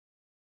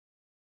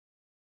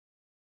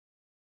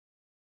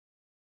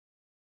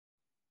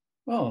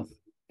Well,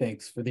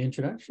 thanks for the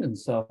introduction.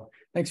 So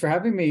thanks for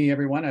having me,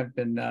 everyone. I've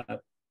been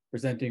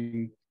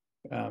presenting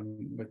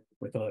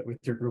with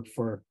your group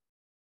for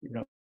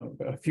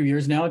a few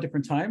years now at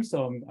different times.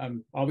 So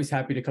I'm always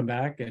happy to come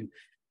back. And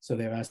so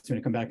they've asked me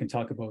to come back and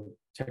talk about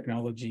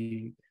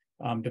technology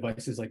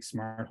devices like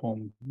smart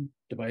home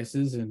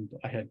devices. And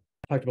I had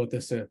talked about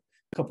this a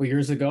couple of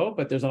years ago,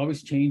 but there's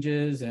always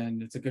changes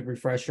and it's a good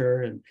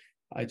refresher. And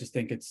I just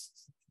think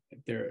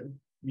they're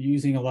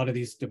using a lot of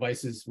these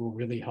devices will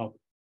really help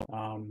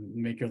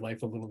make your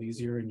life a little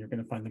easier, and you're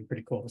going to find them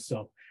pretty cool.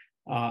 So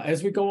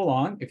as we go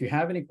along, if you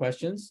have any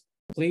questions,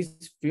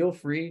 please feel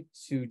free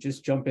to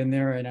just jump in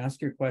there and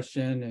ask your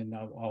question, and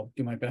I'll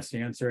do my best to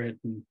answer it.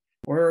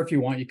 Or if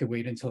you want, you could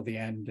wait until the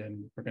end,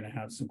 and we're going to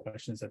have some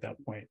questions at that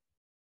point.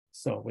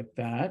 So with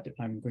that,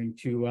 I'm going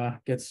to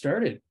get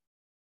started.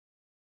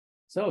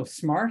 So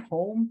smart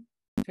home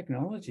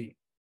technology.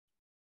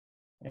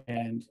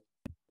 And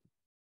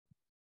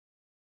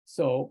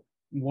so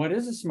what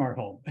is a smart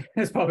home?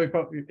 It's probably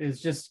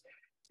is just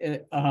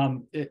it's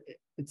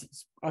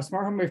a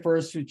smart home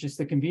refers to just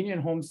the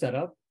convenient home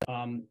setup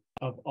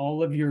of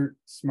all of your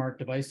smart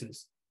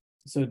devices.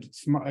 So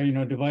smart,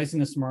 device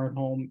in a smart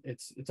home,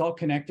 it's all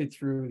connected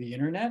through the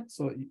internet.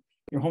 So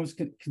your home's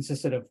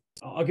consisted of,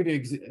 I'll give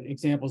you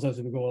examples as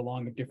we go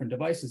along of different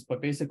devices,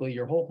 but basically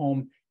your whole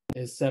home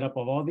is set up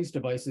of all these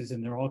devices,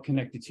 and they're all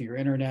connected to your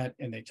internet,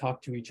 and they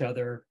talk to each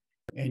other.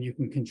 And you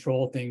can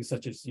control things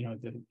such as,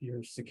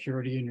 your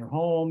security in your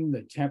home,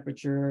 the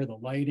temperature, the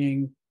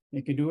lighting.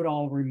 You can do it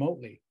all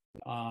remotely.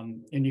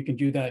 And you can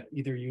do that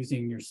either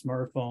using your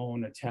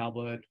smartphone, a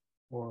tablet,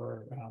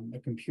 or a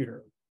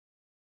computer.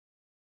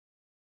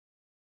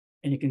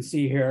 And you can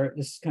see here,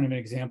 this is kind of an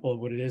example of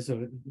what it is. So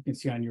you can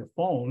see on your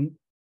phone,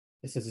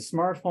 this is a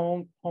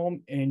smartphone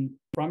home, and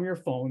from your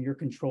phone, you're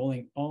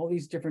controlling all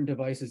these different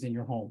devices in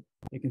your home.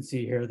 You can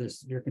see here,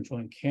 you're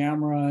controlling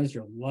cameras,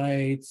 your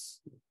lights,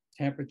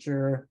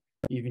 temperature,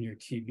 even your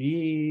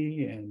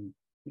TV and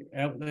your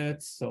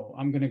outlets. So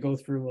I'm going to go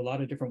through a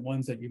lot of different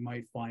ones that you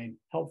might find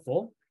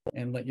helpful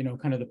and let you know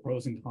kind of the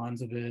pros and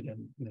cons of it.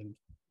 And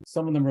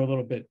some of them are a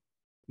little bit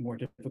more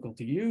difficult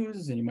to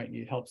use, and you might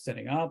need help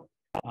setting up.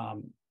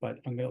 But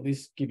I'm going to at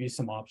least give you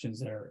some options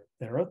that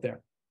are out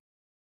there.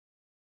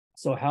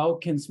 So how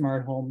can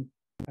smart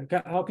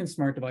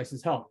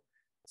devices help?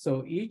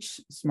 So each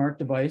smart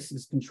device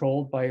is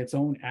controlled by its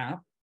own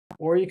app,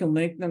 or you can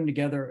link them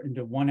together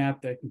into one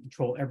app that can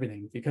control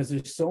everything, because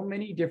there's so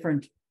many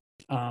different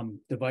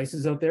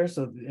devices out there.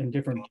 So in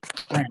different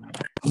brands,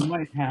 you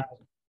might have,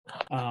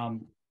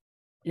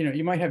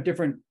 you might have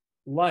different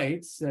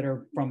lights that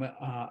are from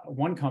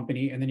one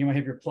company, and then you might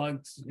have your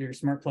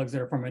smart plugs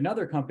that are from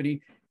another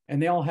company,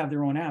 and they all have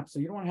their own apps. So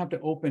you don't want to have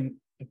to open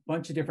a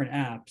bunch of different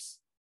apps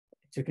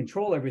to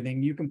control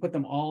everything. You can put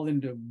them all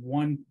into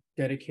one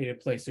dedicated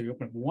place. So you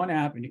open up one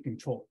app and you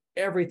control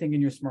everything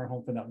in your smart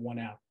home from that one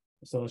app.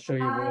 So I'll show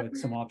you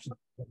some options.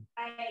 Sorry,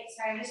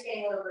 I'm just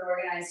getting a little bit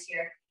organized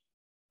here.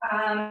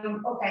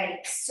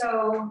 Okay,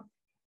 so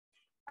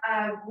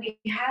we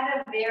had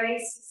a very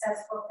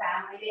successful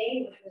family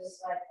day, which was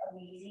like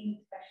amazing,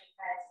 especially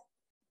because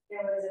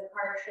there was a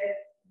car trip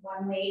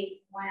one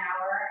way, 1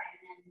 hour, and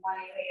then 1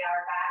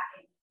 hour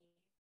back.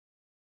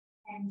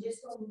 And just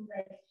when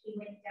he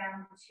went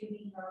down to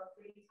Hill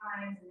 3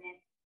 times, and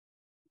then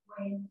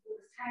when it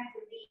was time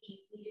to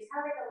leave, he just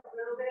had like a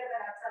little bit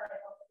of an upset, like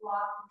a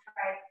flop, and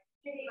tried to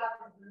take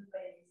off his boot, but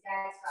his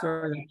dad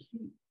stopped.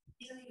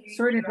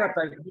 Sorry to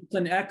interrupt. It's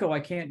an echo. I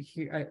can't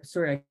hear.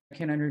 Sorry, I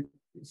can't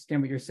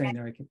understand what you're saying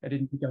there. I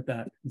didn't get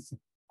that. I stayed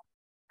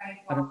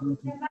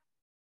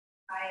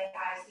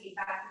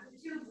back with the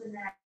tubes, and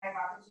then I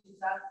brought the tubes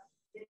up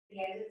to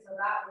the exit, so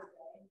that was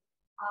good.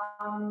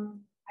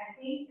 I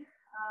think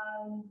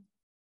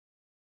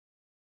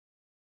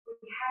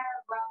we had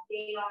a rough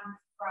day on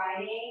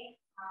Friday.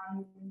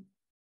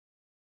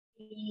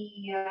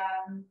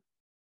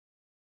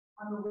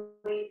 On the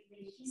way,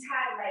 he's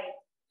had like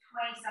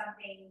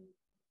 20-something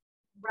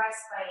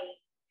respite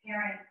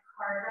parent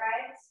car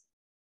drives,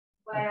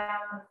 but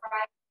on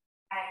Friday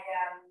I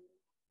had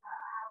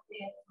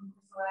from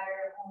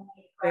Crystal home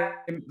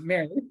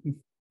Mary.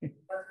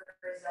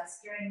 There's a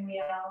steering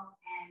wheel,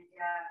 and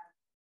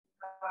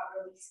got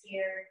really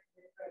scared.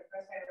 The first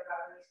time I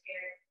got really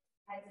scared,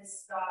 had to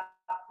stop,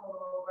 pull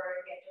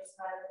over, get just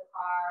out of the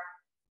car.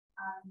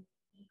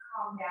 He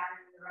calmed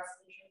down, and the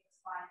rest of the trip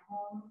was fine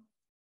home.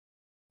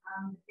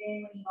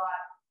 Then when he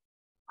got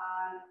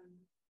on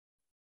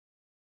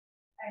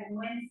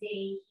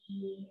Wednesday,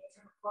 it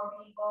took 4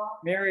 people.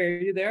 Mary,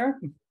 are you there?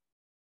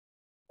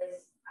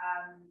 Was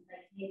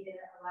like he did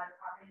a lot of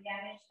property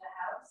damage to the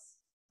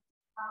house.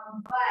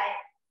 But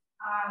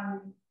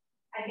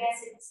I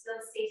guess it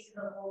still stays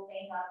to the whole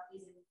thing of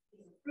he's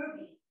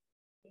improving.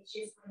 It's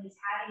just when he's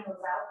having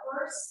those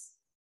outbursts,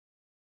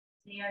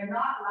 they are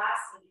not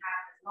lasting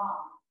half as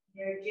long.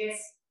 They're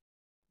just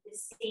the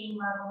same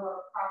level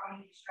of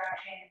property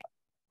destruction,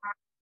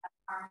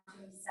 harm to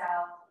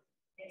himself.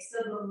 Like,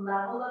 so the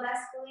level of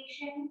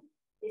escalation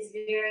is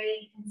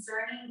very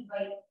concerning,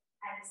 but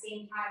at the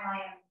same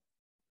time,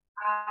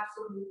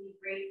 absolutely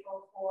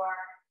grateful for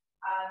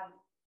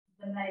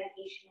the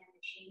medication and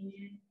the change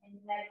in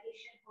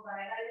medication. Hold on,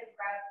 I gotta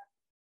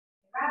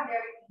grab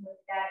everything with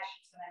data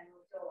sheets when I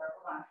moved over.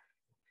 Hold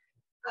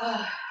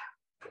on.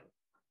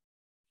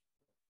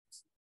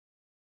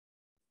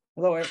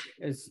 Hello,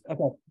 okay.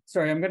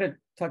 Sorry, I'm going to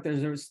talk.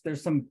 There's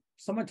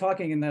someone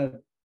talking in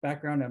the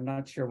background. I'm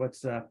not sure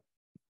what's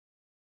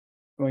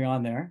going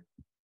on there.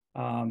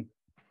 I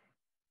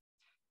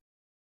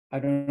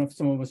don't know if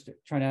someone was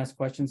trying to ask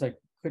questions. I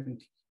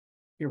couldn't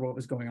hear what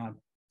was going on.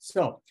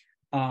 So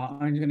I'm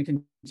going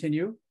to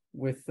continue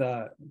with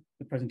the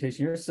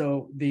presentation here.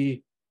 So with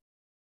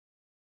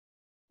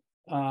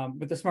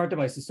the smart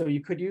devices, so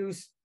you could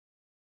use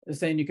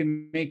saying you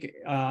can make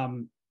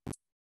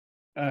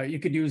you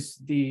could use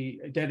the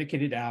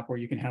dedicated app, or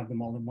you can have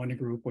them all in one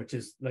group, which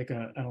is like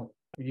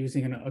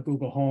using a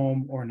Google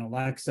Home or an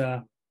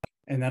Alexa,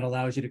 and that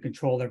allows you to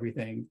control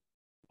everything.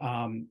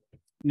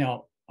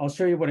 Now, I'll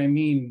show you what I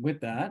mean with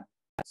that.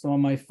 So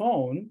on my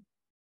phone,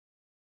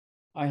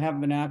 I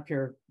have an app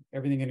here,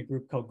 everything in a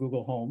group called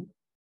Google Home.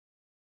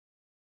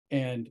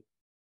 And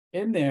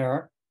in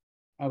there,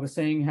 I was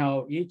saying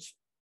how each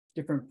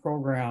different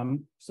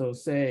program, so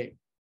say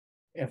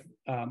if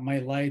my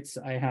lights,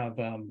 I have,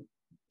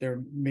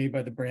 they're made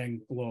by the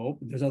brand Globe.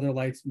 There's other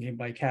lights made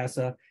by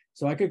Casa.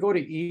 So I could go to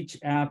each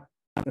app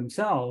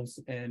themselves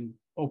and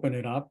open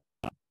it up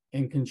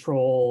and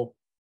control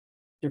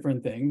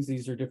different things.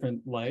 These are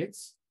different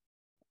lights.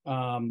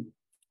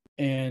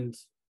 And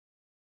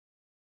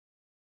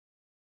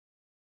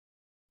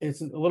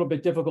it's a little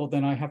bit difficult,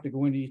 then I have to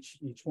go into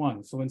each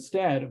one. So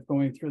instead of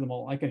going through them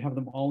all, I could have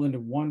them all into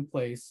one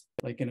place,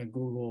 like in a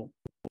Google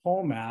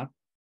Home app,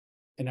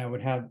 and I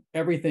would have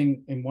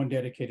everything in one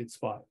dedicated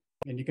spot.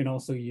 And you can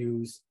also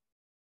use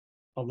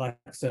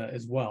Alexa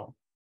as well.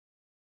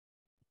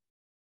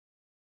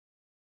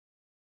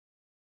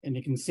 And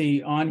you can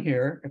see on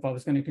here, if I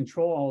was going to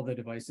control all the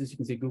devices, you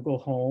can see Google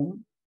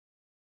Home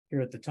here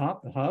at the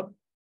top, the hub,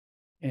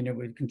 and it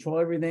would control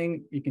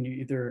everything. You can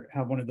either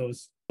have one of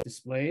those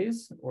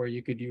displays, or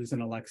you could use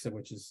an Alexa,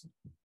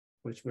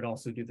 which would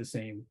also do the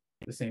same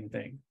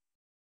thing.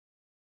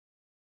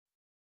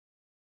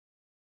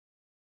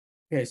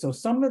 Okay, so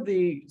some of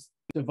the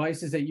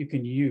devices that you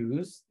can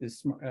use,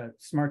 the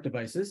smart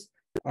devices,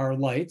 are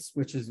lights,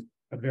 which is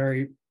a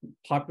very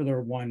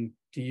popular one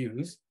to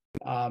use.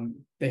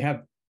 They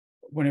have,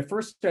 when it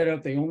first started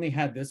out, they only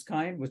had this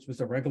kind, which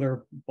was a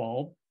regular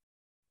bulb.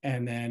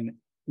 And then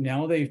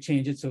now they've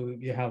changed it, so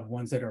you have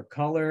ones that are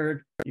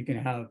colored. You can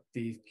have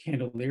the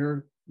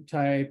chandelier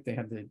type. They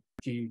have the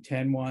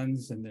G10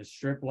 ones and the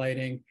strip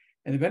lighting.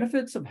 And the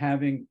benefits of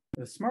having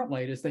the smart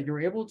light is that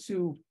you're able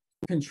to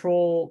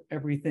control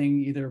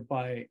everything either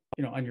by,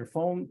 on your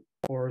phone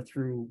or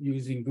through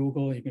using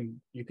Google. You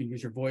can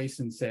use your voice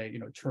and say,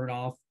 turn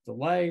off the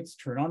lights,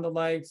 turn on the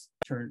lights,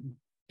 turn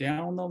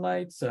down the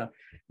lights,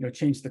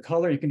 change the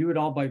color. You can do it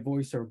all by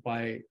voice or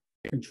by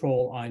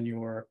control on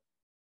your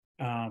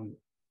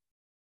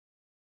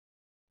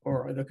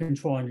or the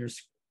control on your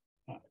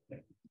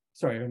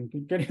sorry, I'm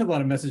getting a lot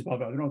of messages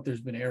about. I don't know if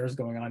there's been errors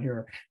going on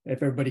here,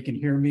 if everybody can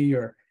hear me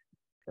or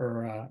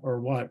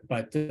what,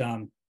 but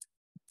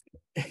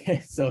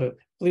so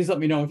please let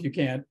me know if you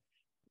can.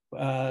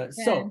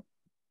 So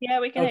yeah,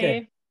 we can hear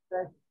you.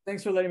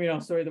 Thanks for letting me know.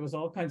 Sorry, there was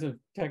all kinds of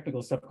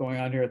technical stuff going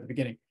on here at the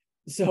beginning.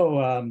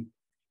 So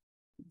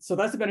so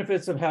that's the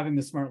benefits of having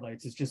the smart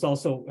lights. It's just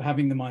also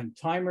having them on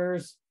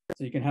timers,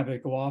 so you can have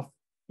it go off,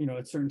 at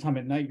a certain time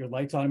at night, your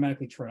lights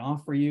automatically turn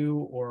off for you,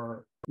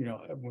 or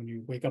when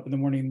you wake up in the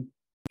morning,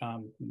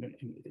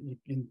 you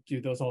can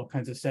do those all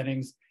kinds of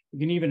settings. You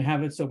can even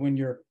have it so when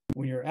you're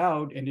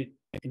out and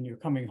you're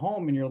coming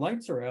home and your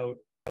lights are out,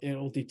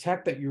 it'll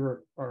detect that you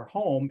are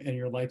home and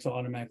your lights will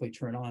automatically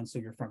turn on, so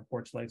your front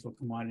porch lights will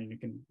come on and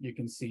you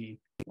can see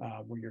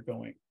where you're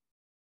going.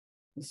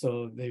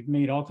 So they've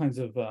made all kinds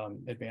of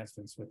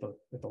advancements with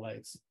the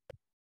lights.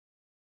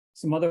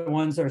 Some other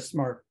ones are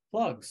smart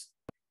plugs,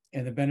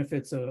 and the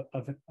benefits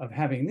of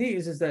having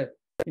these is that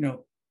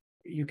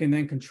you can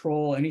then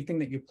control anything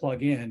that you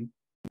plug in.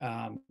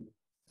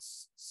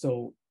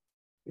 So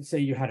say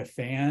you had a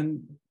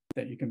fan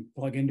that you can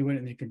plug into it,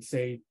 and you can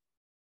say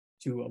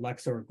to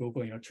Alexa or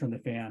Google, turn the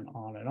fan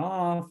on and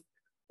off,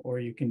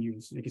 or you can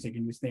use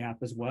the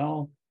app as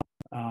well.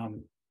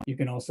 You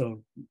can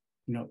also,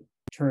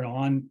 turn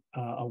on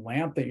a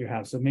lamp that you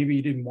have. So maybe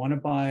you didn't want to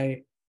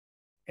buy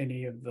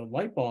any of the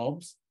light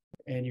bulbs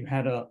and you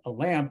had a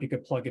lamp, you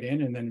could plug it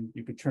in and then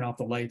you could turn off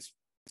the lights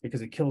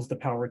because it kills the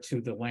power to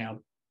the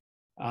lamp.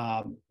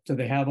 So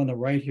they have on the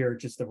right here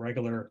just the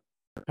regular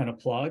kind of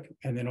plug,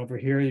 and then over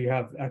here you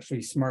have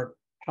actually smart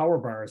power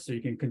bars, so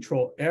you can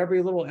control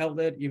every little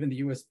outlet, even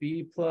the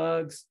USB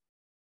plugs,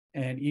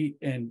 and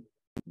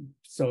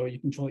so you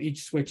control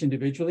each switch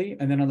individually.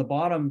 And then on the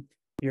bottom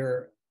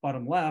here,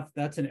 bottom left,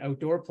 that's an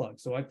outdoor plug.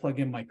 So I plug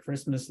in my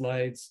Christmas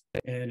lights,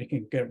 and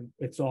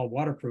it's all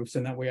waterproof, so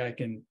that way I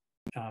can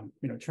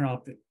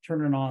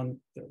turn on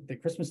the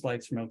Christmas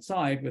lights from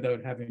outside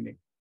without having to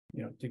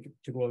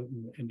to go out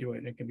and do it.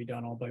 And it can be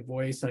done all by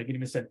voice. I can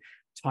even set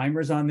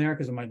timers on there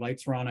because when my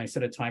lights are on, I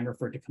set a timer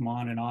for it to come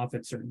on and off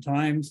at certain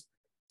times.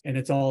 And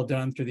it's all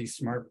done through these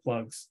smart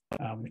plugs,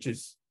 which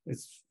is,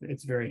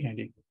 it's very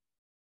handy.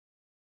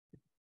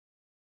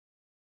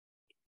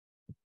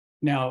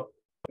 Now,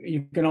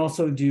 you can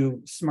also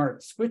do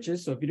smart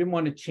switches. So if you didn't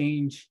want to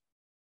change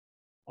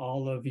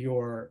all of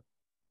your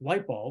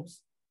light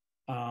bulbs,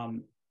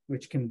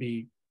 which can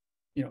be,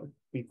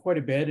 be quite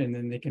a bit, and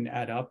then they can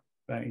add up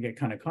and get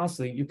kind of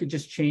costly, you could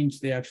just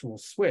change the actual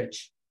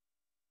switch.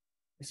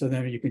 So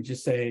then you can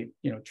just say,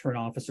 turn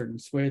off a certain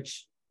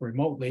switch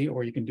remotely,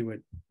 or you can do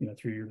it,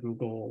 through your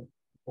Google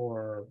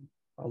or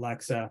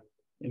Alexa,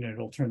 and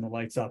it'll turn the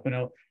lights up.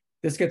 And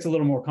this gets a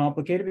little more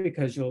complicated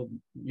because you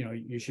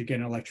should get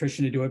an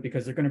electrician to do it,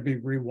 because they're going to be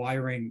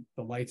rewiring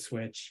the light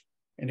switch,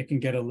 and it can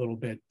get a little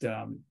bit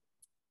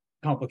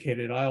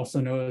complicated. I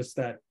also noticed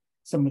that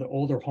some of the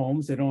older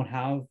homes, they don't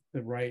have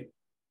the right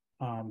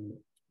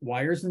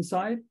wires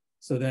inside.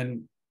 So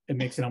then it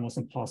makes it almost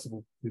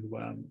impossible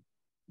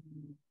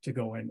to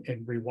go in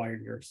and rewire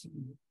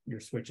your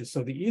switches.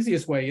 So the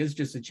easiest way is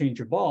just to change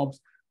your bulbs.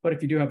 But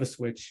if you do have a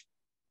switch,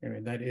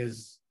 that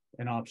is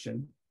an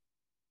option.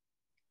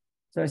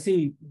 So I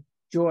see,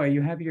 Joy,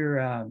 you have your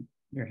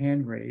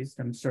hand raised.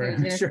 I'm sorry.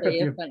 I'm sure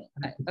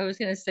I was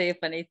going to say a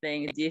funny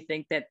thing. Do you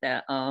think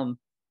that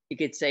you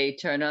could say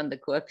turn on the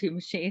coffee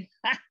machine?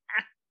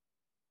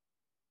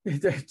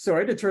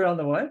 Sorry, to turn on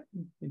the what?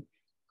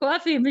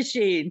 Coffee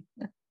machine.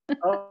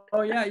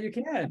 Oh yeah, you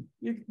can.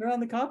 You can turn on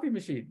the coffee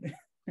machine.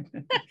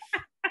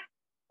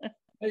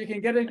 You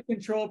can get it to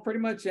control pretty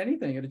much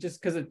anything. It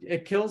just because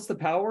it kills the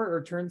power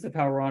or turns the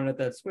power on at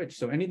that switch.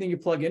 So anything you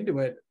plug into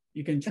it,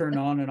 you can turn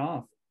on and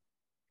off.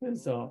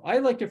 So I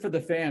liked it for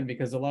the fan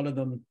because a lot of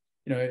them,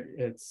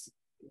 it's,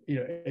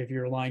 if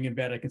you're lying in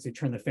bed, I can say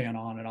turn the fan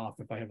on and off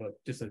if I have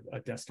just a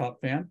desktop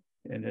fan,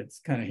 and it's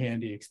kind of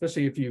handy,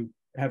 especially if you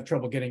have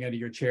trouble getting out of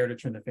your chair to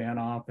turn the fan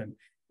off, and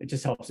it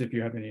just helps if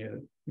you have any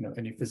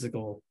any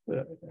physical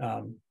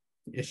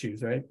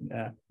issues, right?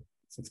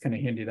 So it's kind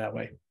of handy that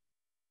way.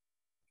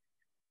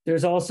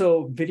 There's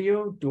also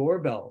video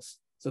doorbells.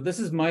 So this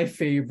is my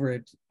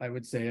favorite, I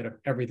would say, out of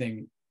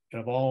everything, out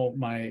of all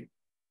my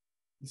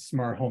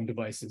smart home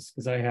devices,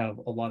 because I have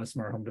a lot of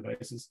smart home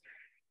devices,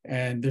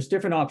 and there's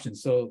different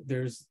options. So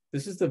this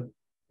is the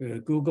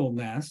Google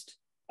Nest.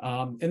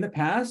 In the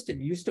past, it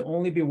used to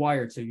only be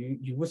wired. So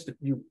you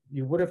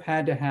would have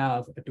had to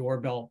have a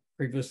doorbell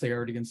previously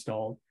already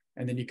installed,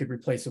 and then you could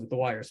replace it with the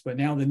wires. But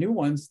now the new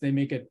ones, they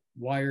make it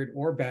wired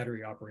or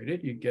battery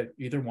operated. You get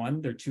either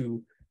one. They're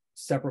two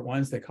separate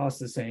ones. They cost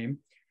the same,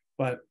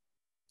 but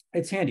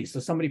it's handy. So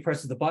somebody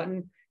presses the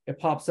button, it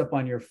pops up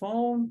on your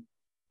phone,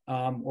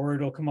 or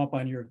it'll come up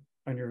on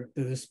the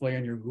display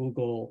on your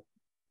Google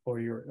or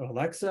your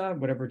Alexa,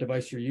 whatever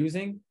device you're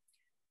using,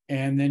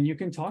 and then you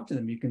can talk to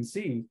them. You can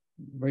see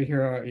right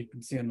here. You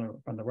can see on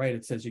the right,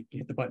 it says you can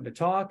hit the button to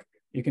talk.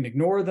 You can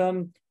ignore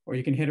them, or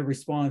you can hit a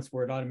response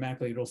where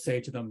it'll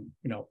say to them,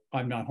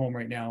 I'm not home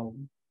right now,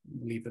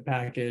 leave the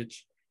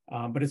package.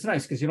 But it's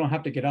nice because you don't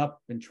have to get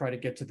up and try to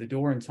get to the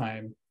door in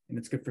time, and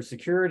it's good for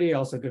security.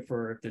 Also good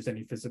for if there's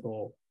any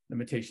physical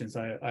limitations.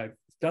 I've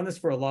done this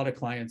for a lot of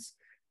clients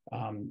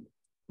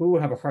who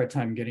have a hard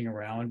time getting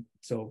around.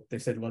 So they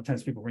said a lot of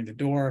times people ring the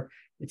door,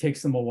 it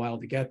takes them a while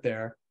to get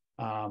there,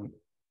 and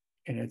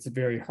it's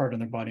very hard on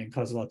their body and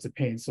causes lots of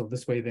pain. So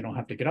this way they don't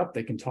have to get up,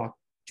 they can talk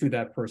to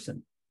that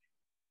person.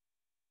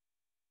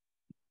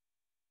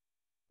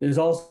 There's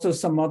also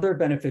some other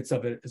benefits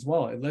of it as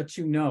well. It lets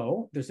you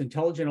know, there's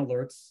intelligent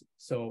alerts.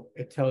 So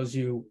it tells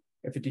you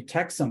if it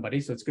detects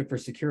somebody, so it's good for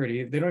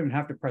security. They don't even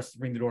have to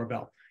ring the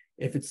doorbell.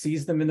 If it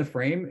sees them in the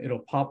frame,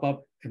 it'll pop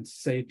up and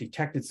say it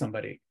detected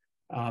somebody.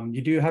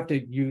 You do have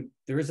to,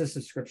 there is a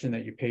subscription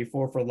that you pay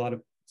for a lot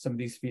of some of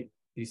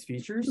these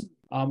features.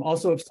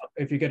 Also,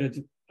 if you get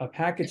a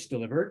package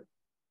delivered,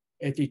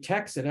 it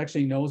detects, it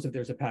actually knows if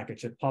there's a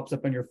package. It pops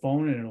up on your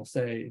phone and it'll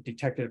say it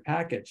detected a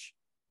package.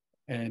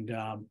 And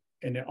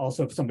it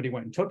also, if somebody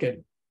went and took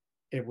it,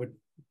 it would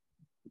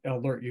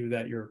alert you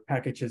that your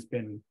package has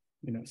been,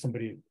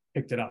 somebody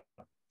picked it up.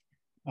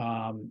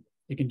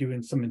 You can do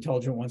in some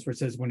intelligent ones where it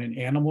says when an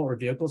animal or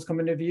vehicles come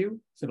into view,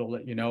 so it'll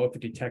let you know if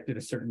it detected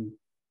a certain,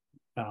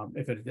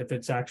 if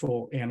it's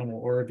actual animal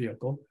or a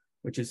vehicle,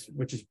 which is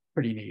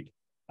pretty neat.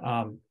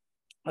 I'll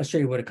show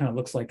you what it kind of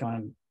looks like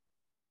on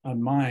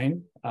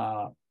mine.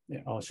 I'll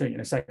show you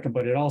in a second,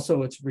 but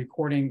it's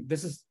recording.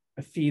 This is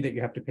a fee that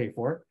you have to pay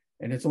for,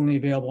 and it's only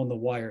available on the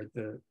wire.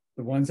 The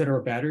ones that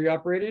are battery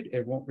operated,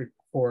 it won't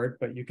record,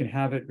 but you can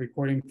have it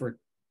recording for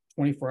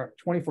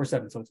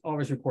 24/7. So it's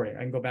always recording. I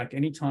can go back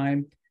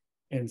anytime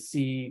and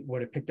see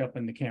what it picked up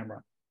in the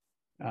camera,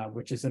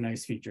 which is a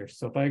nice feature.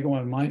 So if I go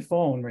on my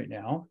phone right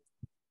now,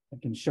 I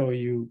can show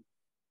you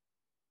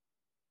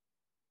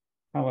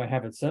how I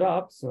have it set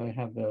up. So I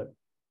have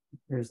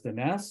here's the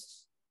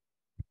Nest.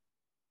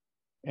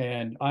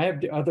 And I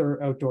have the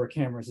other outdoor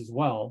cameras as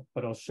well,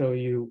 but I'll show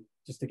you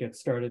just to get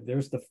started.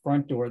 There's the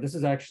front door. This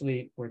is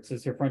actually where it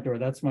says here front door.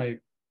 That's my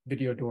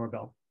video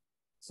doorbell.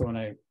 So when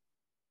I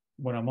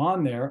when I'm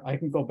on there, I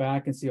can go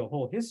back and see a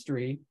whole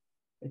history.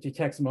 It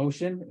detects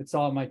motion. It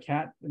saw my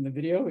cat in the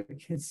video. You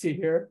can see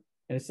here,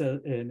 and it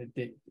says, and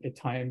it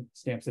time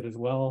stamps it as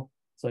well.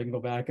 So I can go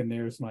back and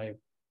there's my,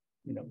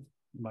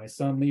 my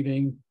son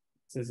leaving. It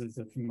says it's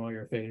a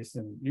familiar face,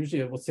 and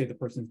usually it will say the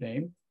person's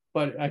name,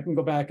 but I can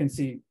go back and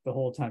see the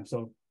whole time.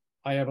 So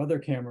I have other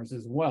cameras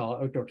as well,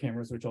 outdoor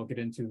cameras, which I'll get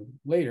into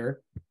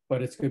later,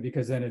 but it's good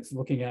because then it's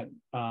looking at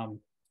the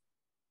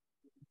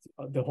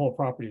whole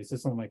property. So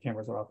some of my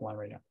cameras are offline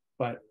right now,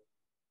 but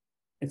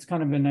it's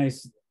kind of a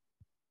nice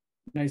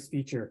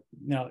feature.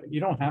 Now, you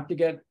don't have to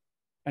get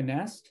a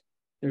Nest.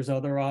 There's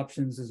other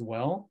options as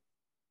well.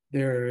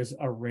 There's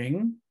a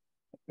Ring,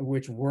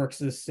 which works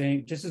the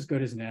same, just as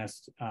good as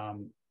Nest.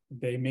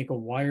 They make a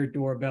wired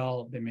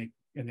doorbell. And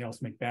they also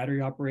make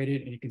battery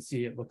operated, and you can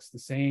see it looks the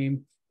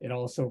same. It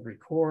also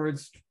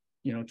records,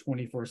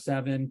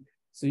 24/7.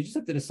 So you just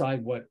have to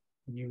decide what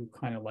you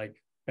kind of like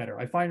better.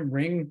 I find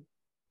Ring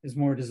is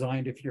more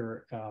designed if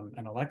you're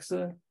an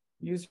Alexa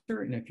user,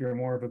 and if you're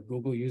more of a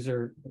Google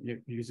user,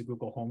 you use a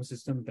Google Home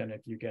system, then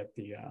if you get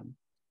the,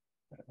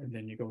 and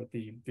then you go with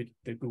the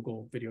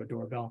Google Video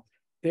Doorbell.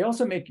 They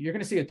also you're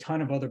going to see a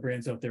ton of other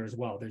brands out there as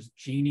well. There's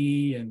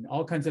Genie and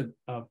all kinds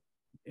of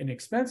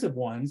inexpensive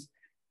ones.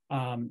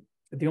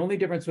 The only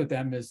difference with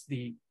them is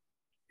the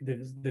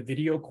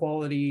video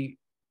quality.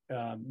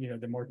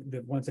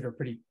 The ones that are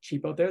pretty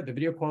cheap out there, the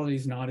video quality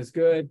is not as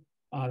good.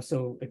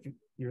 So if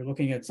you're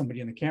looking at somebody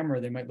in the camera,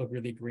 they might look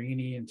really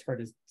grainy and it's hard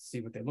to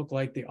see what they look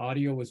like. The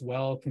audio as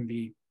well can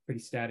be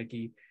pretty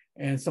staticky,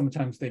 and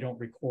sometimes they don't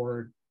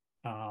record.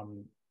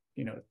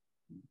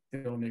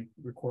 They only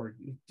record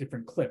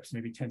different clips,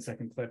 maybe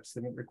 10-second clips.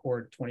 They won't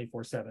record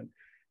 24/7.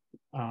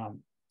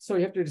 So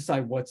you have to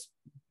decide what's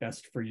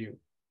best for you.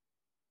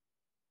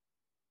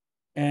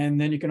 And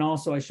then you can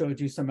also, I showed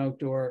you some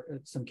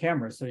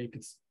cameras. So you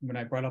could, when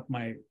I brought up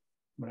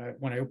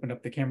when I opened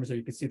up the cameras, so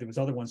you could see there was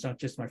other ones, not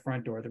just my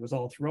front door. There was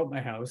all throughout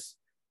my house.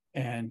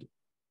 And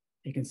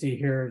you can see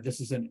here,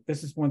 this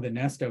is one of the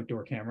Nest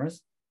outdoor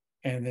cameras.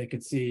 And they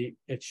could see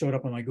it showed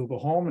up on my Google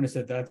Home, and it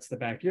said that's the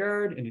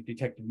backyard, and it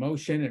detected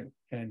motion,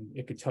 and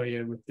it could tell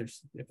you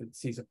if it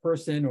sees a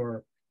person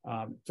or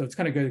so it's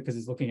kind of good because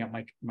it's looking at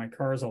my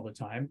cars all the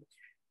time.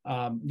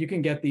 You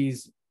can get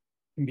these,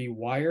 can be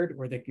wired,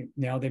 or they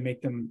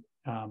make them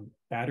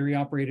battery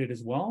operated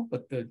as well.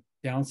 But the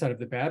downside of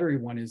the battery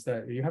one is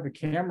that you have a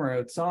camera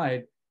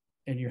outside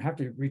and you have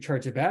to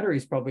recharge the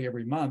batteries probably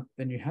every month.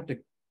 Then you have to,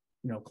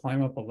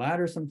 climb up a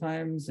ladder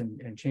sometimes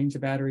and change the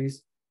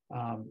batteries.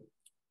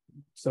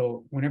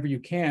 So whenever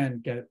you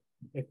can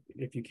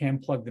if you can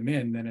plug them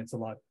in, then it's a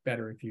lot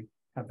better if you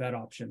have that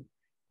option.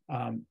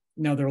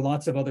 Now there are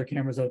lots of other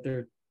cameras out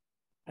there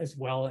as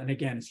well. And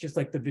again, it's just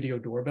like the video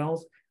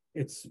doorbells.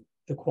 It's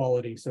the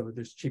quality. So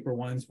there's cheaper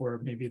ones where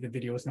maybe the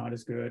video is not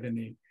as good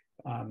in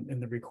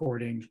the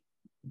recording,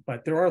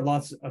 but there are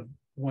lots of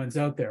ones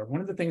out there.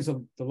 One of the things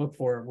to look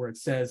for where it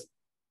says,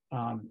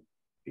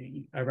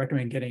 I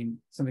recommend getting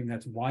something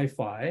that's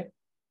Wi-Fi,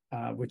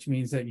 which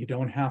means that you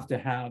don't have to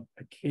have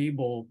a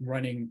cable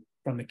running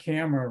from the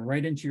camera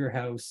right into your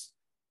house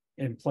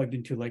and plugged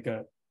into like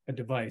a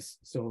device.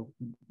 So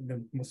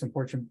the most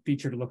important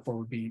feature to look for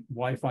would be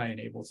Wi-Fi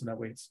enabled. So that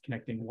way it's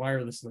connecting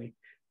wirelessly.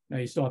 Now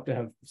you still have to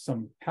have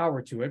some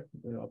power to it,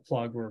 a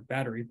plug or a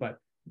battery, but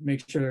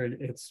make sure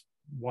it's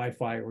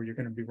Wi-Fi, or you're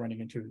going to be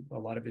running into a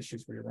lot of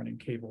issues where you're running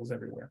cables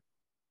everywhere.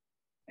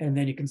 And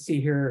then you can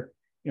see here,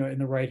 in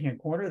the right-hand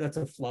corner, that's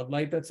a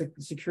floodlight. That's a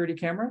security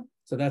camera.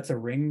 So that's a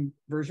Ring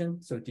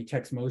version. So it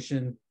detects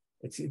motion.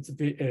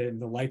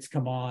 And the lights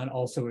come on.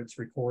 Also, it's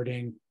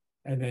recording.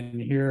 And then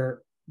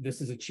here, this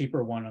is a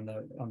cheaper one on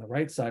the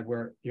right side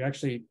where you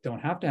actually don't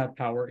have to have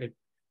power. It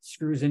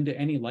screws into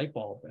any light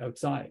bulb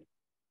outside,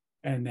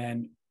 and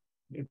then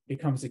it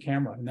becomes a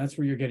camera. And that's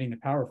where you're getting the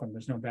power from.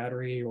 There's no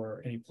battery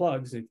or any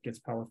plugs. It gets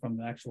power from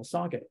the actual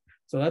socket.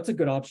 So that's a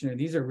good option. And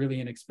these are really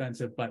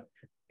inexpensive, but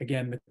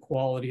again, the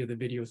quality of the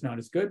video is not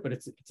as good, but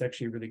it's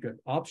actually a really good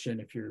option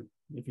if you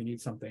need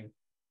something.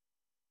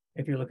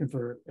 If you're looking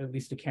for at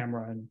least a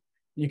camera, and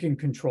you can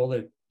control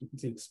it, you can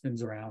see it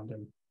spins around.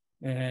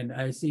 And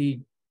I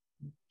see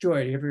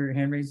Joy, do you have your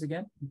hand raised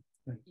again?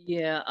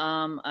 Yeah,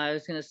 I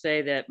was gonna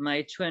say that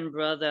my twin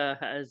brother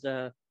has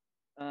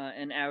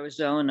in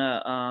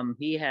Arizona.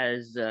 He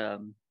has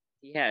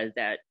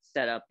that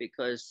set up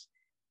because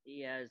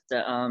he has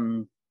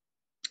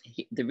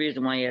the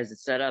reason why he has it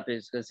set up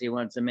is because he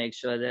wants to make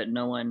sure that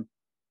no one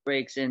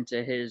breaks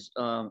into his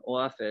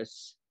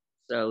office.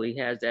 So he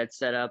has that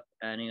set up,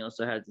 and he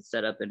also has it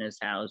set up in his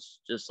house,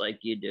 just like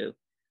you do.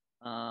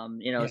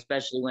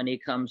 Especially when he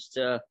comes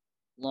to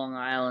Long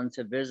Island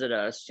to visit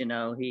us,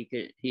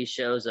 he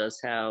showed us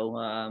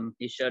how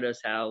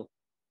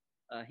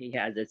he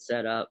has it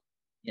set up,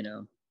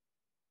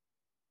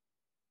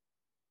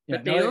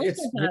 But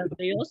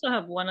they also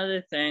have one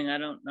other thing. I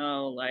don't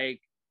know,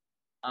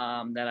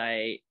 that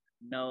I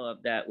know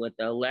of, that with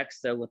the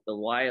Alexa, with the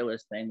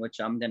wireless thing, which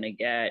I'm gonna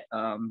get.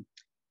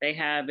 They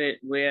have it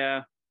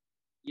where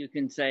you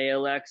can say,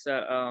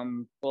 Alexa,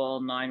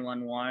 call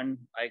 911,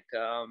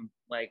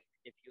 like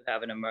if you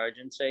have an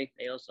emergency.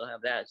 They also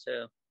have that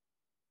too.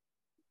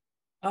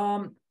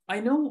 I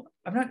know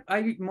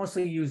I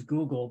mostly use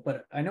Google,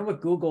 but I know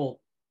with Google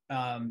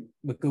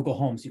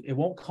Homes, it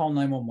won't call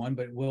 911,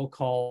 but it will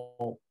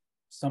call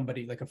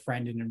somebody like a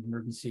friend in an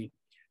emergency.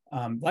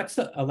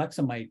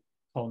 Alexa might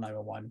call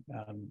 911.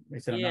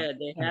 Yeah,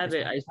 they have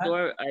it. I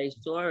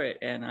saw it,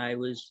 and I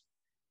was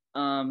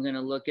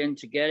gonna look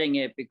into getting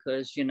it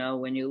because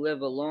when you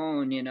live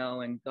alone,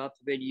 and God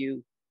forbid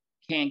you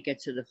can't get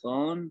to the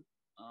phone,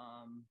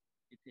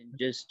 you can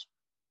just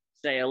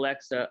say,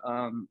 Alexa,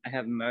 I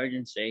have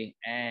emergency,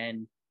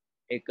 and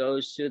it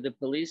goes to the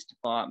police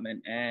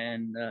department,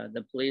 and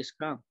the police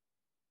come.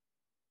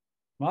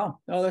 Wow.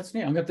 Oh, that's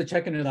neat. I'm gonna have to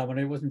check into that one.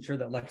 I wasn't sure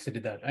that Alexa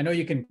did that. I know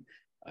you can,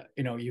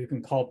 you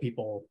can call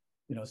people,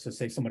 so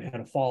say somebody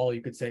had a fall,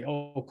 you could say,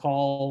 oh,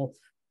 call,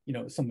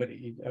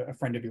 somebody, a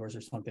friend of yours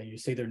or something. You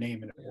say their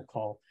name and it will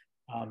call.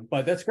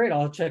 But that's great.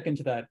 I'll check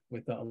into that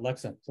with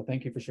Alexa. So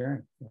thank you for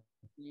sharing.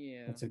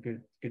 Yeah. That's a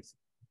good.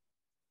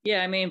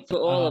 Yeah, I mean, for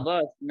all of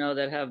us,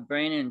 that have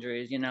brain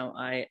injuries,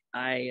 I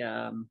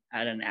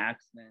had an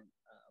accident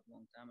a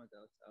long time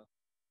ago, so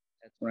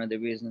that's one of the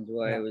reasons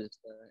why I was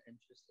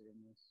interested in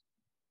this.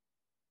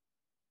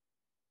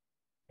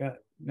 Yeah,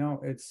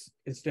 no, it's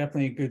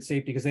definitely a good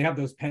safety because they have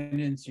those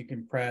pendants you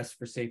can press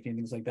for safety and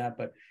things like that.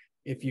 But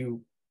if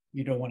you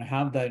don't want to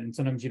have that, and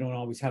sometimes you don't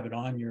always have it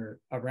on you,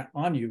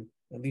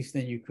 at least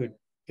then you could,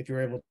 if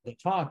you're able to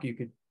talk, you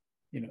could,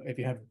 if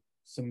you have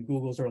some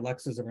Googles or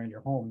Alexas around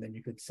your home, then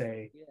you could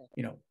say,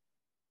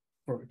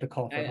 to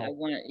call for help.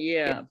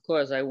 Of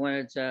course, I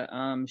wanted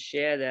to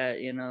share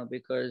that,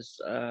 because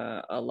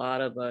a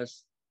lot of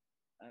us,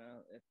 I don't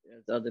know if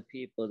there's other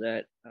people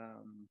that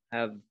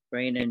have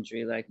brain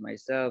injury like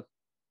myself.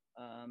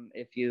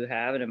 If you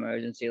have an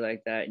emergency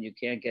like that and you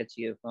can't get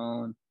to your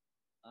phone,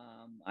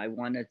 I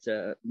wanted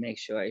to make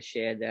sure I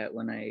shared that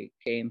when I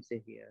came to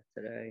here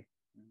today.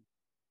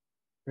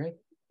 Great,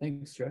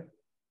 thanks, Joy.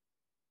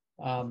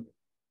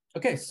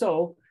 Okay,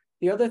 so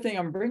the other thing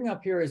I'm bringing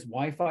up here is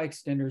Wi-Fi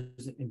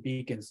extenders and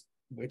beacons,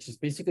 which is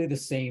basically the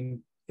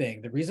same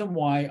thing. The reason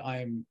why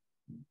I'm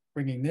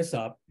bringing this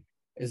up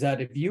is that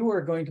if you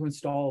are going to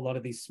install a lot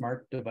of these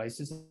smart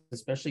devices,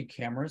 especially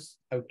cameras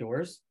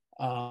outdoors,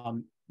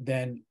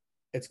 then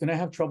it's going to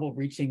have trouble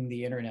reaching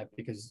the internet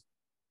because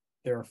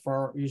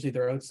usually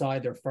they're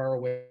outside, they're far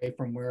away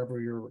from wherever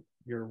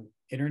your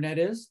internet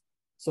is.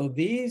 So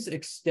these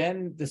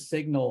extend the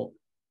signal.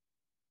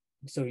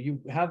 So you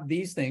have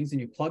these things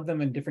and you plug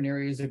them in different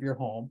areas of your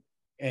home,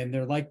 and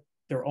they're like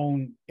their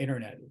own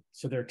internet.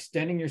 So they're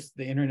extending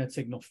the internet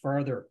signal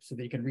farther so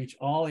that you can reach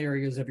all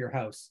areas of your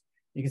house.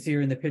 You can see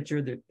here in the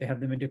picture that they have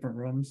them in different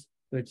rooms.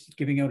 So it's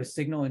giving out a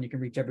signal and you can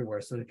reach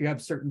everywhere. So if you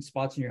have certain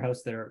spots in your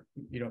house that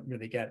you don't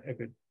really get a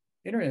good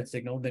internet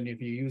signal, then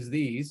if you use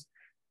these,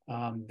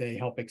 they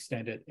help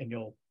extend it, and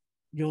you'll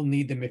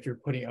need them if you're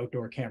putting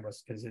outdoor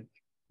cameras because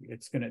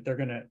they're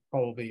gonna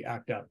probably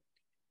act up.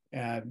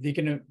 You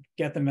can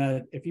get them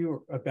if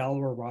you're a Bell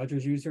or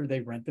Rogers user,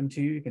 they rent them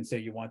to you. You can say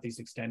you want these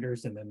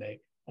extenders, and then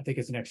I think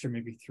it's an extra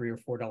maybe $3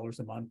 or $4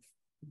 a month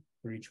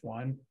for each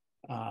one.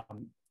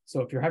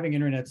 So if you're having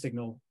internet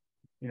signal,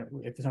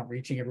 if it's not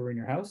reaching everywhere in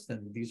your house,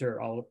 then these are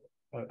all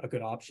a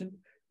good option.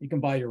 You can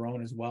buy your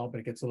own as well, but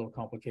it gets a little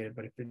complicated.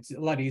 But it's a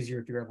lot easier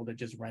if you're able to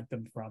just rent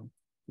them from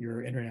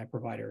your internet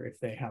provider if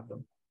they have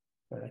them.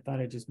 But I thought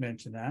I'd just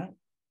mention that.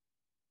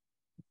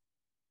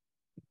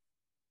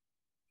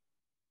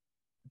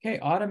 Okay,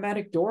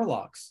 automatic door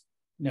locks.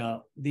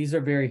 Now, these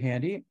are very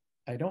handy.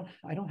 I don't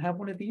have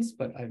one of these,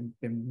 but I've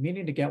been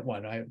meaning to get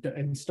one. I've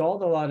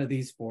installed a lot of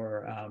these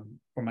for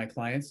my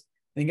clients.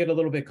 They get a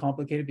little bit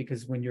complicated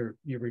because when you're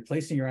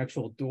replacing your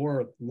actual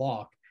door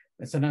lock,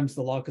 and sometimes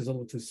the lock is a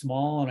little too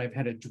small, and I've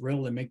had to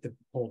drill and make the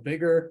hole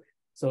bigger.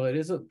 So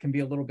can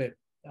be a little bit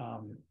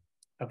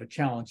of a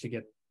challenge to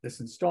get this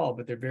installed,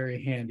 but they're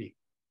very handy.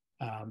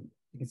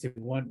 You can see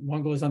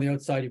one goes on the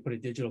outside, you put a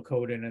digital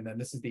code in, and then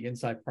this is the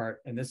inside part,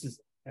 and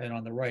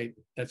on the right,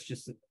 that's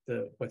just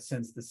what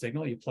sends the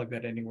signal. You plug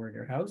that anywhere in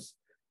your house,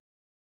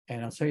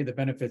 and I'll show you the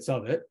benefits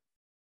of it.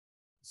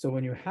 So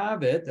when you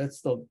have it,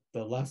 that's the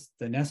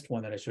Nest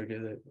one that I showed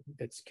you.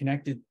 It's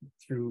connected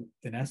through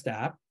the Nest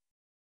app,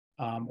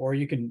 or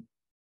you can,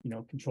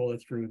 control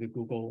it through the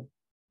Google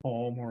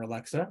Home or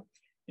Alexa,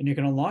 and you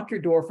can unlock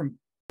your door from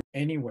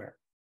anywhere.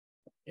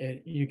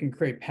 You can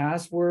create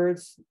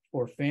passwords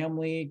for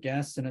family,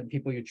 guests, and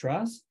people you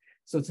trust.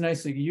 So it's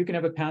nice that you can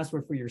have a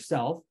password for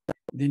yourself.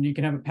 Then you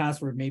can have a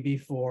password maybe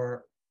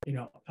for,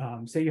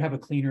 say you have a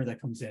cleaner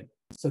that comes in.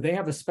 So they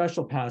have a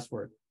special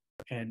password,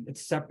 and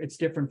it's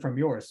different from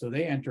yours. So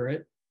they enter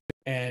it,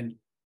 and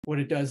what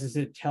it does is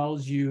it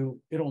tells you,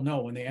 it'll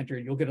know when they enter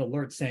it. You'll get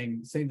alerts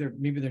saying,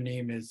 maybe their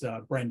name is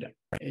Brenda.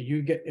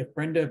 If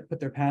Brenda put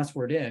their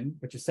password in,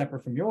 which is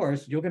separate from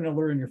yours, you'll get an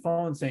alert on your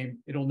phone saying,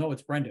 it'll know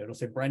it's Brenda. It'll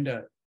say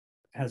Brenda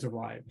has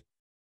arrived.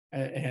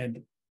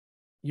 And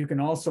you can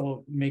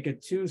also make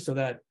it too so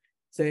that,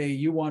 say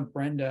you want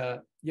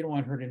Brenda, you don't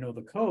want her to know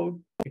the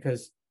code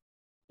because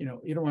you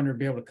don't want her to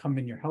be able to come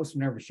in your house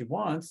whenever she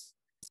wants.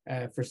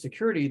 for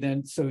security,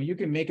 then so you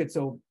can make it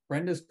so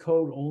Brenda's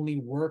code only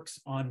works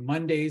on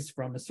Mondays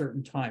from a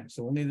certain time.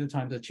 So only the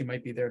time that she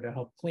might be there to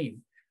help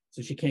clean.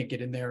 So she can't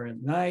get in there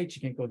at night. She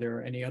can't go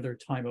there any other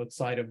time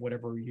outside of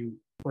whatever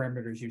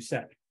parameters you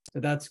set. So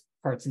that's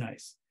part's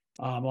nice.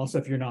 Also,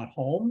 if you're not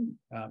home,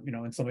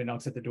 and somebody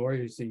knocks at the door,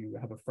 you see you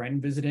have a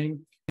friend visiting,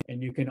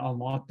 and you can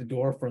unlock the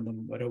door for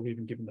them without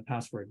even giving the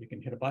password. You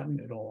can hit a button,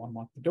 it'll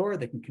unlock the door.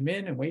 They can come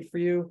in and wait for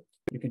you.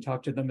 You can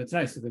talk to them. It's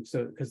nice.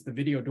 So because the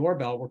video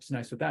doorbell works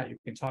nice with that. You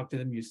can talk to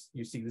them. You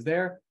see who's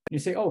there. And you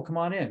say, "Oh, come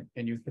on in,"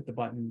 and you hit the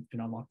button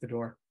and unlock the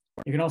door.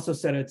 You can also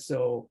set it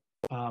so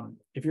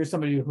if you're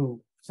somebody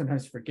who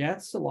sometimes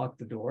forgets to lock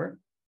the door,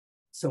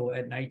 so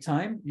at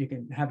nighttime you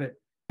can have it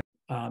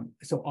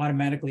so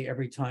automatically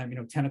every time,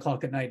 10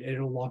 o'clock at night,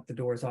 it'll lock the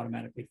doors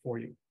automatically for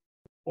you.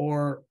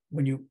 Or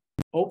when you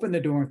open the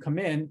door and come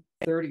in,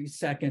 30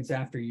 seconds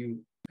after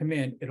you come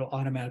in, it'll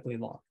automatically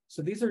lock.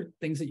 So these are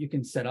things that you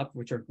can set up,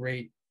 which are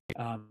great,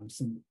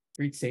 some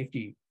great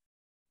safety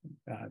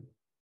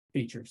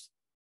features.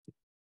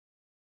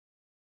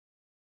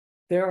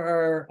 There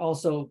are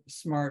also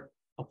smart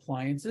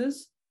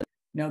appliances.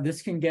 Now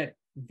this can get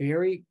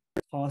very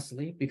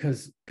costly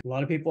because a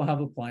lot of people have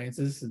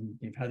appliances and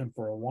you've had them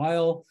for a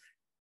while.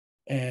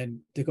 And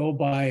to go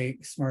buy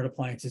smart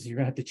appliances, you're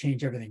gonna have to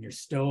change everything, your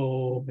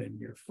stove and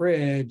your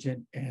fridge,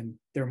 and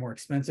they're more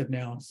expensive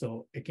now.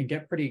 So it can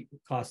get pretty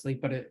costly,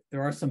 but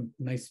there are some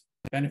nice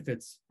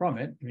benefits from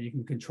it. I mean, you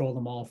can control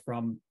them all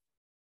from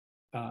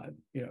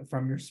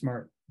your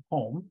smart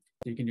home.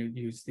 So you can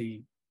use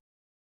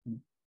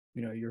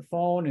your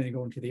phone and then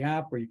go into the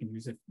app, or you can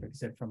use it, like I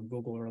said, from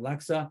Google or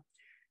Alexa.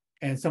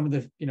 And some of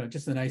the,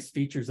 just the nice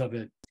features of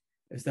it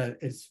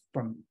is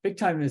from big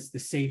time is the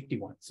safety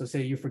one. So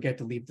say you forget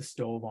to leave the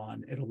stove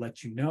on, it'll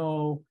let you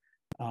know.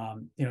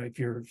 If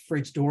your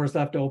fridge door is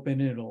left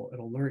open, it'll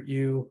alert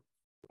you.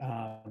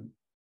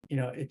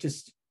 It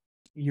just,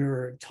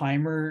 your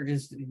timer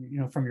is,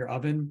 from your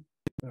oven,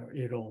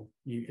 it'll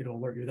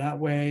alert you that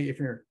way. If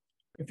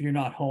you're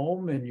not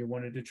home and you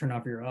wanted to turn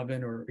off your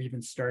oven, or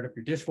even start up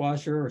your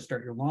dishwasher or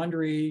start your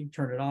laundry,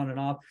 turn it on and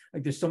off.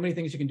 Like there's so many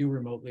things you can do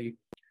remotely.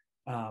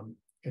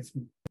 It's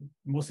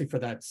mostly for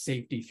that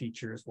safety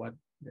feature is what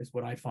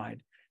I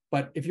find.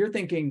 But if you're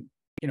thinking,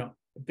 a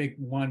big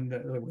one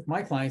with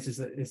my clients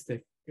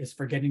is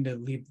forgetting to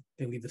leave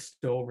the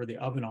stove or the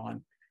oven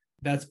on.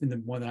 That's been the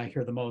one that I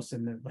hear the most.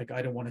 And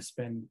I don't want to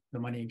spend the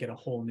money and get a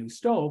whole new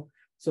stove.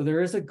 So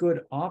there is a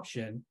good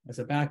option as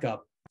a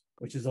backup,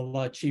 which is a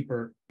lot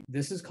cheaper.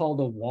 This is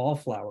called a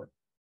wallflower.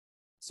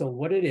 So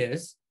what it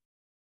is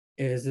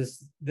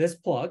this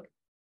plug,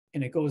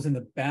 and it goes in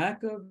the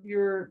back of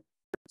your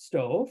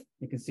stove,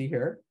 you can see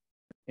here,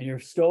 and your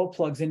stove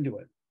plugs into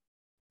it.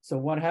 So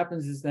what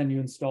happens is then you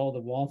install the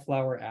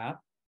Wallflower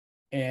app,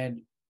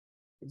 and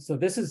so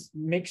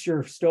makes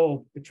your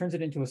stove, it turns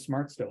it into a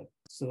smart stove.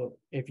 So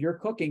if you're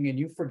cooking and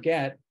you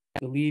forget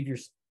to leave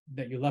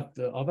that you left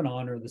the oven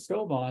on or the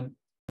stove on,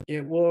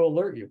 it will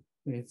alert you.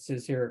 It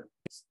says here,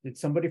 did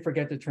somebody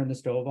forget to turn the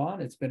stove on?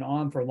 It's been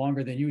on for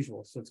longer than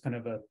usual, so it's kind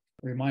of a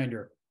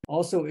reminder.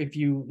 Also, if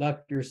you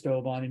left your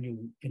stove on and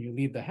you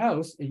leave the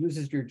house, it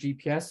uses your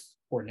GPS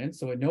coordinates,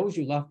 so it knows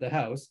you left the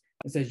house.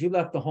 It says you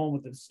left the home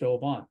with the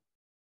stove on.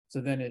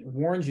 So then it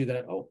warns you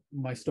that, oh,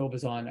 my stove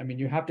is on. I mean,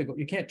 you have to go,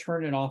 you can't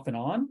turn it off and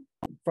on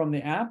from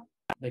the app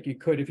like you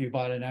could if you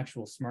bought an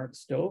actual smart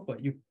stove,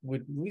 but you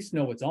would at least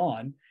know it's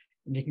on,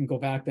 and you can go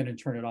back then and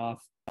turn it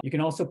off. You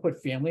can also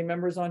put family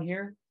members on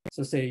here.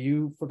 So say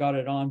you forgot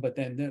it on, but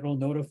then it'll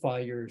notify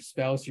your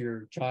spouse,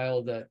 your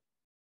child that,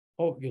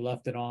 oh, you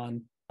left it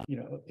on,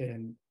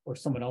 or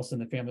someone else in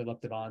the family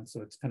left it on.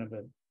 So it's kind of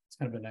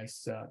a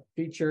nice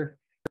feature.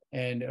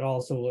 And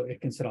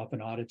it can set off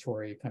an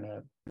auditory kind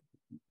of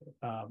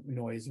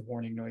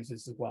warning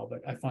noises as well.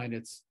 But I find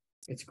it's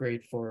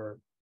great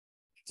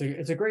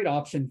it's a great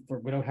option for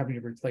without having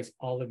to replace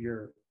all of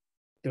your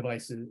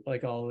devices,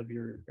 like all of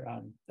your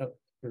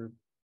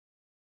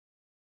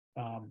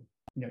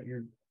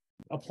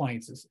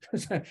appliances.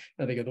 I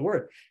think of the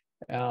word.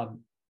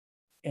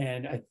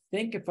 And I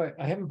think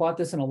I haven't bought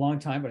this in a long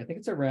time, but I think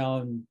it's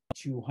around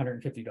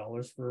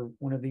 $250 for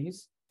one of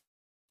these.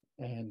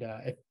 And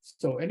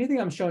so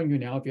anything I'm showing you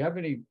now, if you have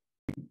any,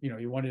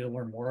 you wanted to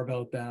learn more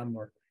about them,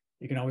 or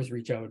you can always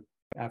reach out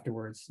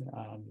afterwards.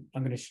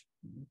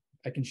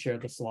 I can share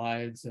the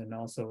slides, and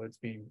also it's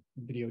being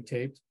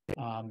videotaped.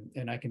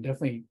 And I can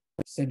definitely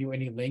send you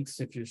any links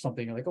if you're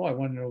something like, oh, I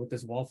want to know what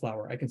this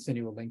wallflower. I can send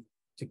you a link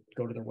to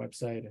go to their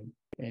website,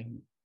 and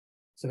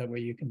so that way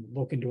you can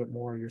look into it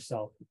more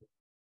yourself.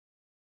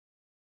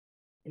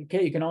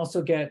 Okay, you can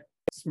also get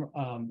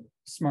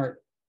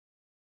smart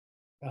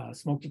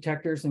smoke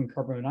detectors and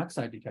carbon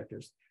monoxide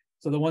detectors.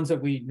 So the ones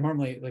that we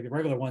normally, like the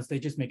regular ones, they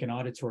just make an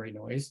auditory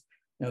noise.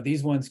 Now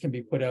these ones can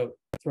be put out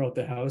throughout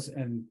the house,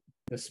 and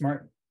the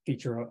smart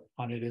feature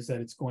on it is that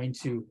it's going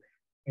to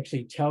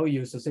actually tell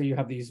you. So say you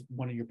have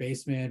one in your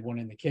basement, one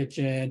in the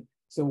kitchen.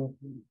 So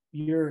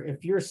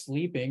if you're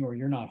sleeping or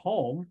you're not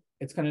home,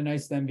 it's kind of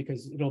nice then,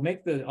 because it'll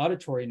make the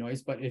auditory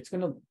noise, but it's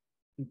going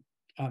to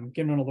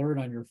get an alert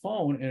on your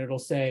phone, and it'll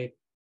say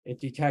it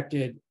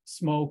detected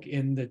smoke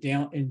in the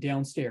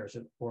downstairs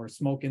or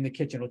smoke in the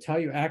kitchen. It'll tell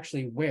you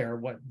actually where,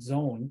 what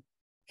zone,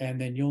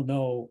 and then you'll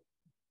know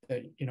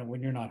that, you know,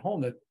 when you're not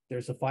home, that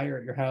there's a fire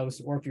at your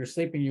house. Or if you're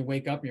sleeping, you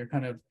wake up and you're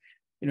kind of,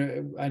 you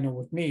know, I know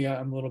with me,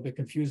 I'm a little bit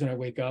confused when I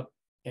wake up,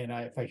 and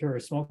if I hear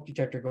a smoke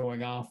detector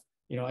going off,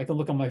 you know, I can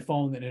look on my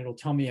phone and it'll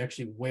tell me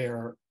actually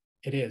where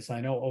it is.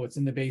 I know, oh, it's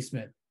in the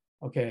basement.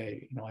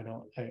 Okay, you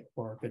know,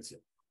 or if it's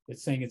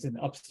saying it's in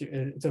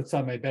upstairs, it's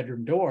outside my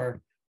bedroom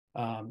door,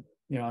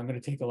 you know, I'm going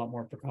to take a lot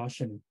more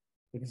precaution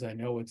because I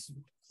know it's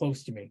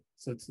close to me.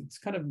 So it's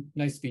kind of a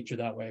nice feature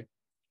that way.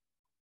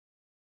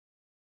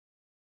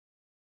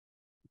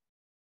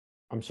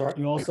 I'm sorry.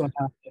 You also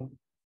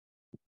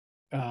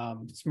have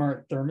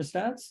smart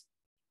thermostats.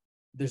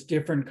 There's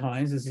different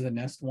kinds. This is a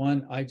Nest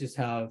one. I just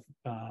have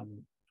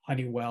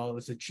Honeywell.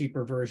 It's a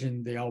cheaper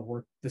version. They all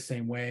work the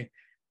same way.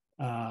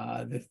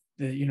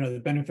 You know,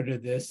 the benefit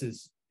of this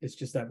is it's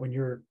just that when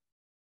you're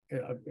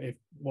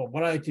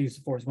what I like to use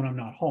it for is when I'm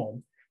not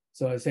home.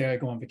 So I say I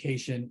go on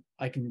vacation,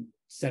 I can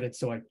set it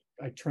so I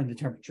turn the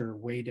temperature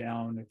way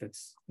down if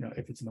it's, you know,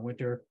 if it's in the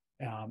winter.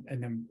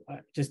 And then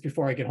just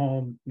before I get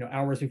home, you know,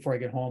 hours before I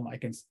get home, I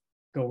can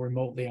go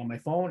remotely on my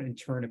phone and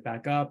turn it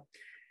back up.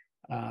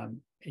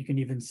 You can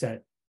even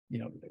set, you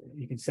know,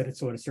 you can set it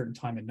so at a certain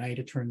time at night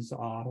it turns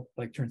off,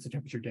 like turns the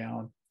temperature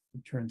down,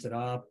 turns it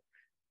up.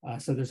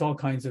 So there's all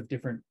kinds of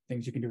different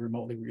things you can do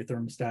remotely with your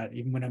thermostat.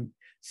 Even when I'm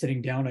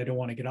sitting down, I don't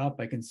want to get up,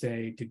 I can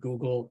say to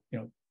Google, you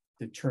know,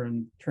 to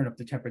turn up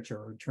the temperature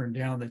or turn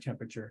down the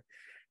temperature.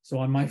 So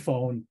on my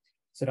phone,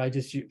 I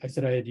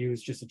said I had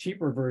used just a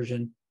cheaper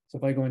version. So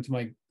if I go into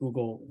my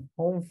Google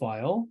Home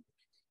file,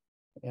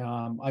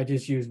 I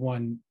just use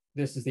one.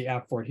 This is the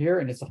app for it here,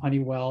 and it's a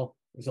Honeywell.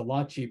 It's a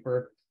lot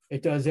cheaper.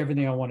 It does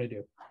everything I want to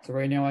do. So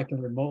right now I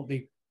can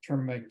remotely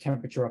turn my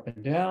temperature up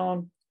and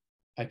down.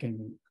 I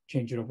can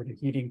change it over to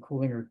heating,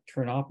 cooling, or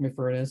turn off my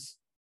furnace.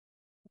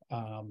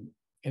 And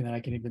then I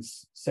can even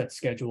set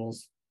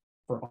schedules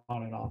for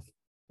on and off.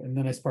 And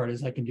the nice part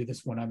is I can do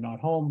this when I'm not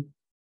home,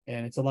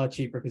 and it's a lot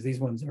cheaper because these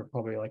ones are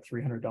probably like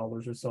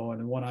 $300 or so. And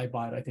the one I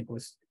bought, I think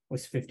was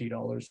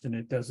 $50, and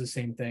it does the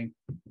same thing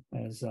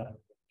as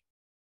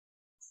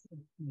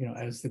you know,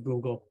 as the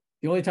Google.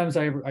 The only times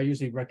I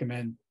usually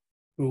recommend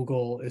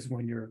Google is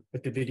when you're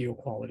with the video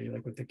quality,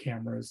 like with the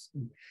cameras,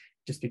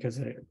 just because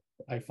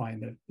I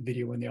find that the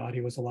video and the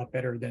audio is a lot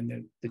better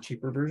than the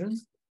cheaper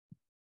versions.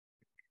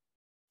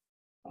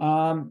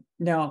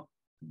 Now,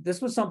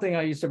 this was something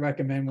I used to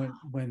recommend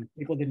when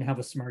people didn't have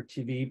a smart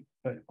TV,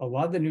 but a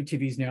lot of the new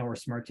TVs now are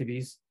smart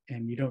TVs,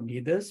 and you don't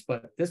need this,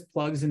 but this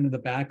plugs into the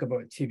back of a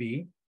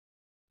TV,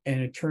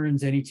 and it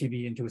turns any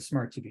TV into a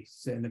smart TV.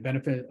 So, and the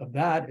benefit of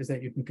that is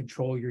that you can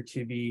control your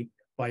TV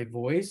by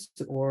voice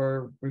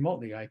or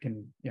remotely. I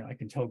can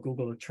tell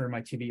Google to turn my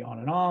TV on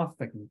and off.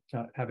 I can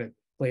have it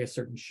play a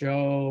certain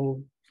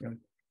show, you know,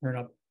 turn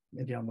up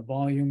and down the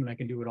volume, and I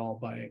can do it all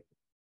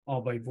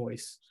by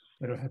voice.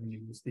 I don't have to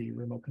use the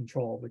remote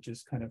control, which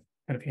is kind of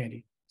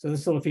handy. So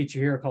this little feature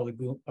here called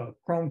a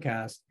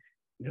Chromecast,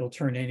 it'll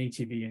turn any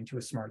TV into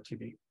a smart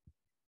TV.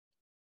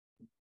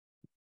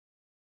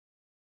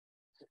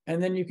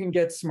 And then you can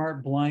get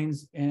smart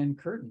blinds and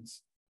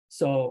curtains.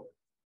 So,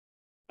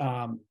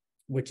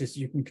 which is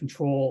you can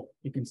control,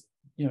 you can,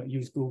 you know,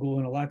 use Google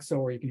and Alexa,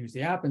 or you can use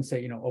the app and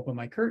say, you know, open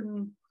my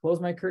curtain, close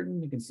my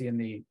curtain. You can see in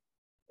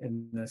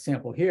the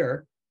sample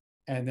here,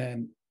 and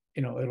then,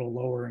 you know, it'll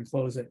lower and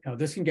close it. Now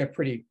this can get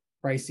pretty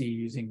pricey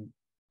using,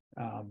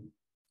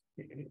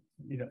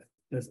 you know,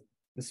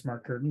 the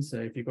smart curtains. So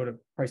if you go to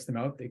price them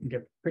out, they can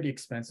get pretty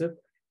expensive.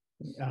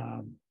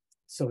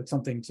 So it's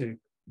something to,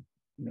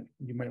 you know,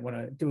 you might want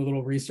to do a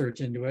little research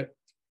into it.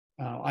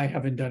 I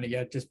haven't done it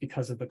yet just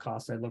because of the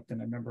cost. I looked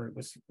and I remember it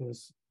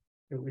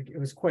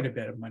was quite a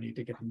bit of money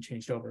to get them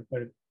changed over.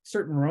 But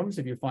certain rooms,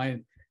 if you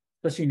find,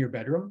 especially in your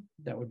bedroom,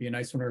 that would be a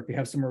nice one. Or if you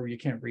have somewhere where you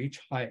can't reach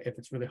high, if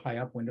it's really high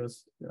up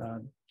windows,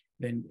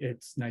 then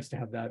it's nice to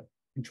have that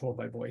controlled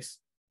by voice.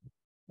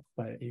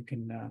 But you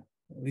can,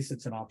 at least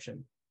it's an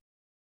option.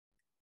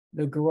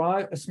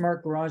 A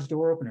smart garage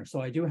door opener. So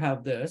I do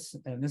have this,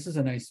 and this is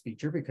a nice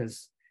feature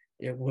because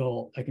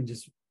I can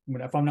just,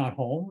 if I'm not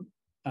home,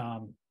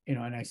 you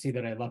know, and I see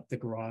that I left the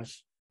garage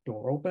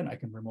door open, I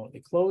can remotely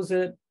close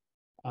it.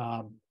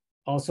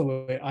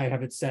 Also, I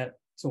have it set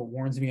so it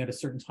warns me at a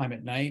certain time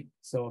at night.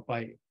 So if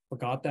I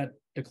forgot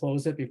to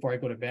close it before I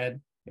go to bed,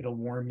 it'll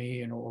warn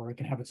me, or I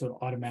can have it so it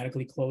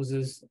automatically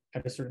closes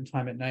at a certain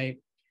time at night.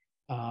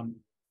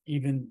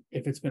 Even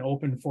if it's been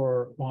open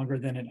for longer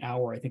than an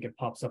hour, I think it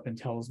pops up and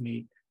tells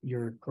me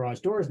your garage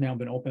door has now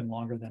been open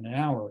longer than an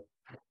hour.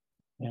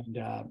 And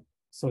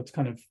so it's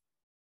kind of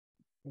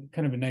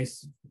a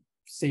nice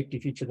safety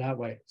feature that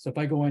way. So if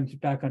I go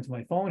back onto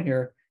my phone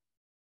here,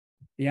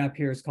 the app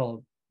here is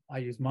called, I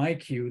use My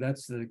Cue.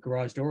 That's the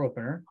garage door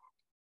opener.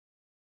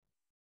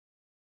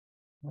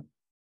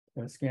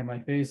 Gotta scan my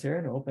face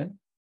here to open.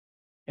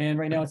 And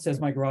right now it says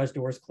my garage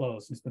door is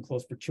closed. It's been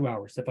closed for 2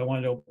 hours. If I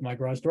wanted to open my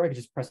garage door, I could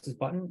just press this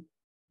button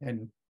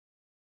and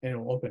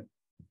it'll open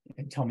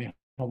and tell me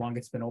how long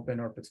it's been open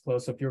or if it's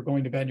closed. So if you're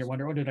going to bed and you're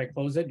wondering, oh, did I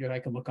close it? I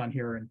can look on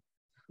here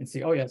and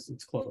see, oh yes,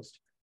 it's closed.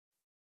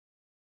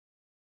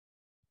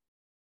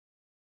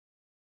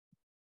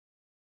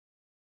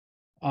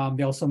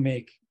 They also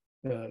make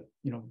the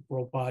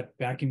robot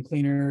vacuum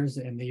cleaners,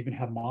 and they even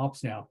have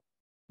mops now.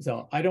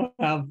 So I don't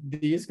have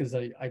these because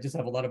I just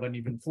have a lot of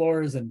uneven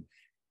floors, and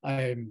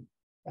I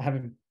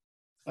haven't,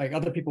 like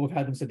other people who've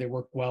had them said they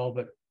work well,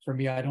 but for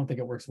me, I don't think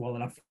it works well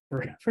enough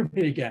for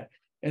me to get.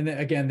 And then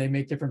again, they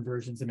make different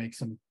versions. They make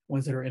some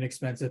ones that are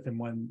inexpensive and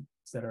ones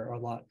that are a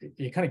lot.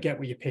 You kind of get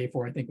what you pay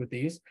for, I think, with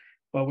these.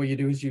 But what you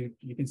do is you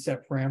can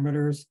set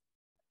parameters,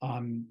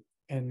 and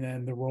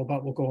then the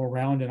robot will go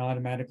around and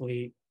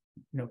automatically,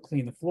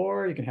 clean the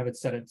floor. You can have it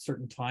set at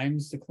certain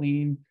times to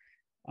clean,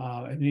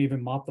 and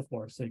even mop the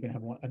floor. So you can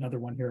have another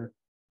one here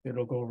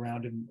that'll go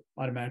around and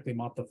automatically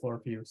mop the floor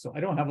for you. So I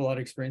don't have a lot of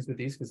experience with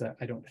these because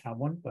I don't have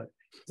one. But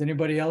does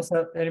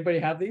anybody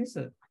have these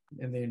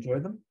and they enjoy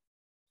them?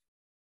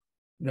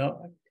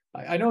 No,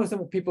 I know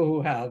some people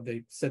who have.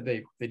 They said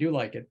they do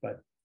like it,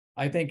 but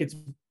I think it's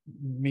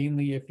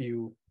mainly if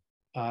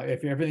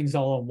everything's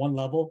all on one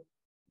level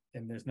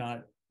and there's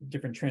not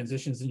different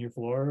transitions in your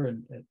floor,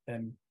 and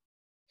then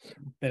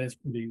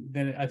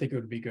I think it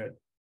would be good.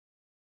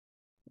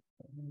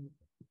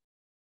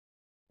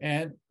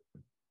 And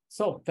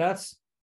so that's